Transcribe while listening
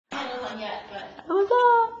on yet, but. What's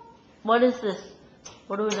up? What is this?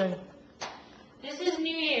 What are we doing? This is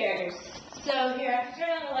New Year's. So here, I have to turn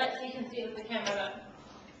on the light so you can see with the camera up.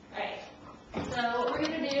 Alright. So what we're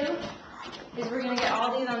going to do is we're going to get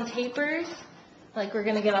all these on tapers. Like we're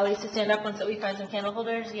going to get all these to stand up once that we find some candle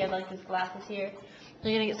holders. We have like these glasses here.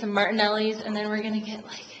 We're going to get some Martinellis, and then we're going to get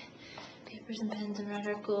like papers and pens and write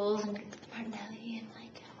our goals and get the Martinelli and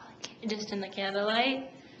like just in the candlelight.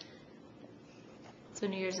 That's what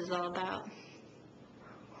New Year's is all about.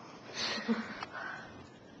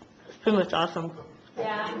 It's pretty much awesome.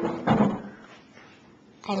 Yeah.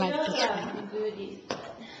 I like this one. Goodies.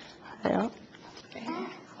 Yeah.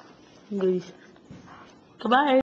 Goodies. Goodbye.